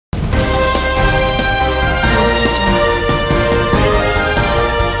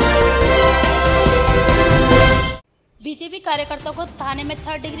BJP कार्यकर्ताओं को थाने में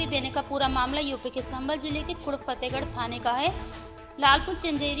 3rd डिग्री देने का पूरा मामला यूपी के संभल जिले के कुड़ फतेहगढ़ थाने का है। लालपुर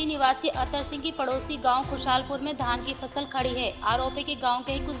चंजेरी निवासी अतर सिंह की पड़ोसी गांव खुशहालपुर में धान की फसल खड़ी है। आरोपी के गांव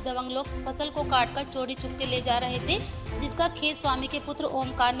के ही कुछ दबंग लोग फसल को काटकर चोरी छुपके ले जा रहे थे, जिसका खेत स्वामी के पुत्र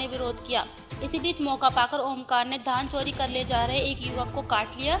ओमकार ने विरोध किया। इसी बीच मौका पाकर ओमकार ने धान चोरी कर ले जा रहे एक युवक को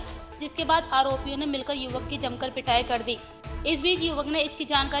काट लिया, जिसके बाद आरोपियों ने मिलकर युवक की जमकर पिटाई कर दी। इस बीच युवक ने इसकी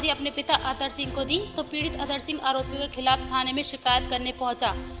जानकारी अपने पिता अतर सिंह को दी तो पीड़ित अतर सिंह आरोपियों के खिलाफ थाने में शिकायत करने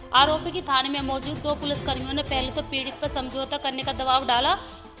पहुंचा। आरोपी की थाने में मौजूद 2 पुलिसकर्मियों ने पहले तो पीड़ित पर समझौता करने का दबाव डाला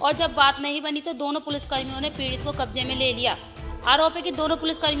और जब बात नहीं बनी तो दोनों पुलिसकर्मियों ने पीड़ित को कब्जे में ले लिया। आरोपी के दोनों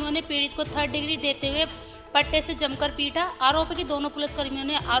पुलिसकर्मियों ने पीड़ित को 3rd डिग्री देते हुए पट्टे से जमकर पीटा। आरोपी के दोनों पुलिसकर्मियों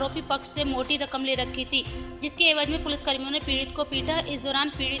ने आरोपी पक्ष से मोटी रकम ले रखी थी, जिसके एवज में पुलिसकर्मियों ने पीड़ित को पीटा। इस दौरान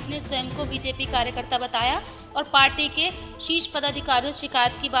पीड़ित ने स्वयं को बीजेपी कार्यकर्ता बताया और पार्टी के शीर्ष पदाधिकारियों से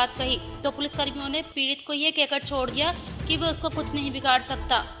शिकायत की बात कही तो पुलिसकर्मियों ने पीड़ित को यह कहकर छोड़ दिया कि वह उसको कुछ नहीं बिगाड़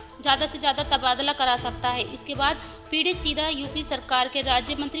सकता, ज़्यादा से ज़्यादा तबादला करा सकता है। इसके बाद पीड़ित सीधा यूपी सरकार के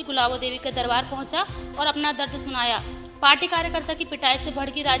राज्य मंत्री गुलाबो देवी के दरबार पहुंचा और अपना दर्द सुनाया। पार्टी कार्यकर्ता की पिटाई से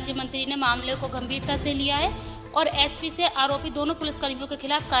भड़की राज्य मंत्री ने मामले को गंभीरता से लिया है और एसपी से आरोपी दोनों पुलिसकर्मियों के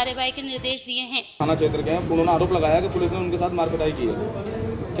खिलाफ कार्रवाई के निर्देश दिए हैं। थाना क्षेत्र के उन्होंने आरोप लगाया कि पुलिस ने उनके साथ मारपिटाई की है।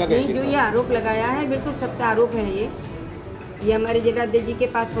 क्या नहीं, जो ये आरोप लगाया है बिल्कुल सत्य आरोप है। ये हमारे जिलाध्यक्ष जी के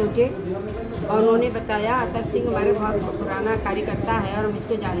पास पहुंचे और उन्होंने बताया अतर सिंह हमारे बहुत पुराना कार्यकर्ता है और हम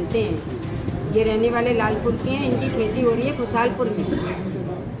इसको जानते हैं। ये रहने वाले लालपुर के हैं, इनकी खेती हो रही है खुशहालपुर में।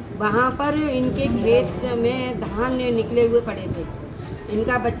 वहाँ पर इनके खेत में धान निकले हुए पड़े थे।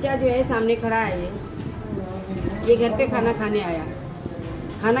 इनका बच्चा जो है सामने खड़ा है, ये घर पे खाना खाने आया,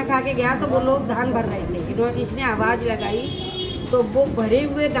 खाना खा के गया तो वो लोग धान भर रहे थे। इसने आवाज़ लगाई तो वो भरे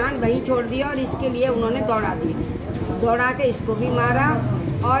हुए धान वहीं छोड़ दिया और इसके लिए उन्होंने दौड़ा दिया। दौड़ा के इसको भी मारा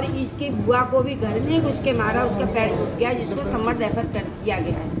और इसके बुआ को भी घर में घुस के मारा, उसका पैर टूट गया, जिसको समर रेफर कर दिया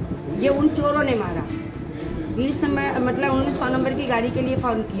गया है। ये उन चोरों ने मारा। 20 नंबर मतलब उन्होंने 100 नंबर की गाड़ी के लिए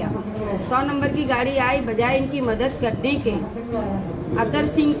फ़ोन किया। 100 नंबर की गाड़ी आई, बजाय इनकी मदद करने के अतर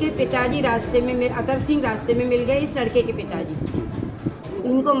सिंह के पिताजी रास्ते में मिल गए। इस लड़के के पिताजी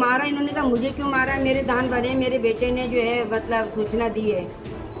इनको मारा। इन्होंने कहा मुझे क्यों मारा, मेरे धान भरे, मेरे बेटे ने जो है मतलब सूचना दी है।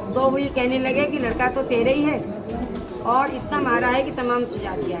 तो वो ये कहने लगे कि लड़का तो तेरे ही है और इतना मारा है कि तमाम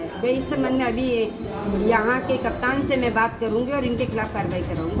सजा दिया है। भाई इस संबंध में अभी यहाँ के कप्तान से मैं बात करूँगी और इनके खिलाफ कार्रवाई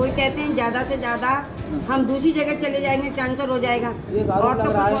कराऊंगी। वो कहते हैं ज़्यादा से ज़्यादा हम दूसरी जगह चले जाएंगे, ट्रांसफर हो जाएगा और तो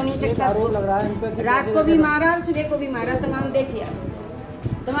कुछ हो नहीं सकता। रात को भी मारा और सुबह को भी मारा, तमाम देख लिया,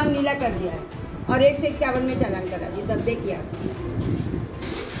 तमाम नीला कर दिया है और 151 में चालान करा दी। तब देखिए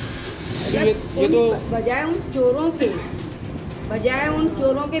तो बजाय उन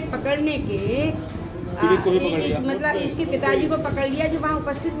चोरों के पकड़ने के मतलब इसके पिताजी को पकड़ लिया जो वहाँ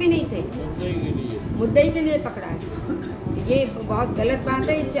उपस्थित भी नहीं थे, मुद्दई के लिए पकड़ा है। ये बहुत गलत बात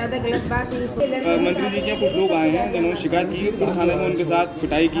है, इससे ज़्यादा गलत बात है। मंत्री जी के कुछ लोग आए हैं जिन्होंने शिकायत की है पुलिस थाने में उनके साथ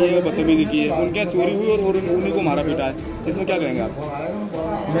पिटाई की है और बदतमीजी की है, उनके यहाँ चोरी हुई और उन्हीं को मारा पीटा है। इसमें क्या कहेंगे आप?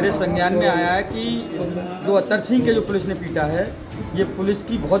 मेरे संज्ञान में आया है कि जो अतर सिंह के जो पुलिस ने पीटा है ये पुलिस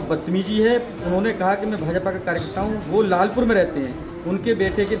की बहुत बदतमीजी है। उन्होंने कहा कि मैं भाजपा का कार्यकर्ता हूँ, वो लालपुर में रहते हैं, उनके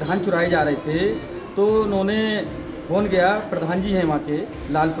बेटे के धान चुराए जा रहे थे तो उन्होंने फ़ोन किया, प्रधान जी हैं वहाँ के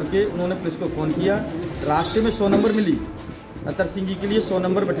लालपुर के, उन्होंने पुलिस को फ़ोन किया। रास्ते में 100 नंबर मिली, अतर सिंह जी के लिए 100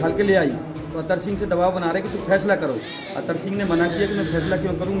 नंबर बैठाल के ले आई तो अतर सिंह से दबाव बना रहे कि तुम फैसला करो। अतर सिंह ने मना किया कि मैं फैसला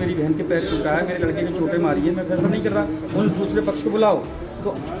क्यों करूं, मेरी बहन के पैर टूटा है, मेरे लड़के के चोटें मारी है, मैं फैसला नहीं कर रहा। उन दूसरे पक्ष को बुलाओ।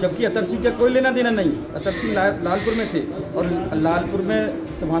 तो जबकि अतर सिंह का कोई लेना देना नहीं, अतर सिंह लालपुर में थे और लालपुर में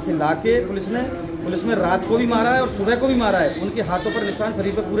वहाँ से ला के पुलिस में रात को भी मारा है और सुबह को भी मारा है। उनके हाथों पर निशान,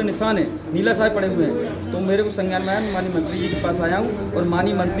 शरीर पर पूरे निशान है, नीला साए पड़े हुए हैं। तो मेरे को संज्ञान में आया, माननीय मंत्री जी के पास आया हूँ और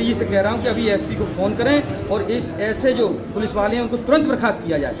माननीय मंत्री जी से कह रहा हूँ कि अभी एसपी को फ़ोन करें और इस ऐसे जो पुलिस वाले हैं उनको तुरंत बर्खास्त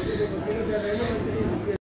किया जाए।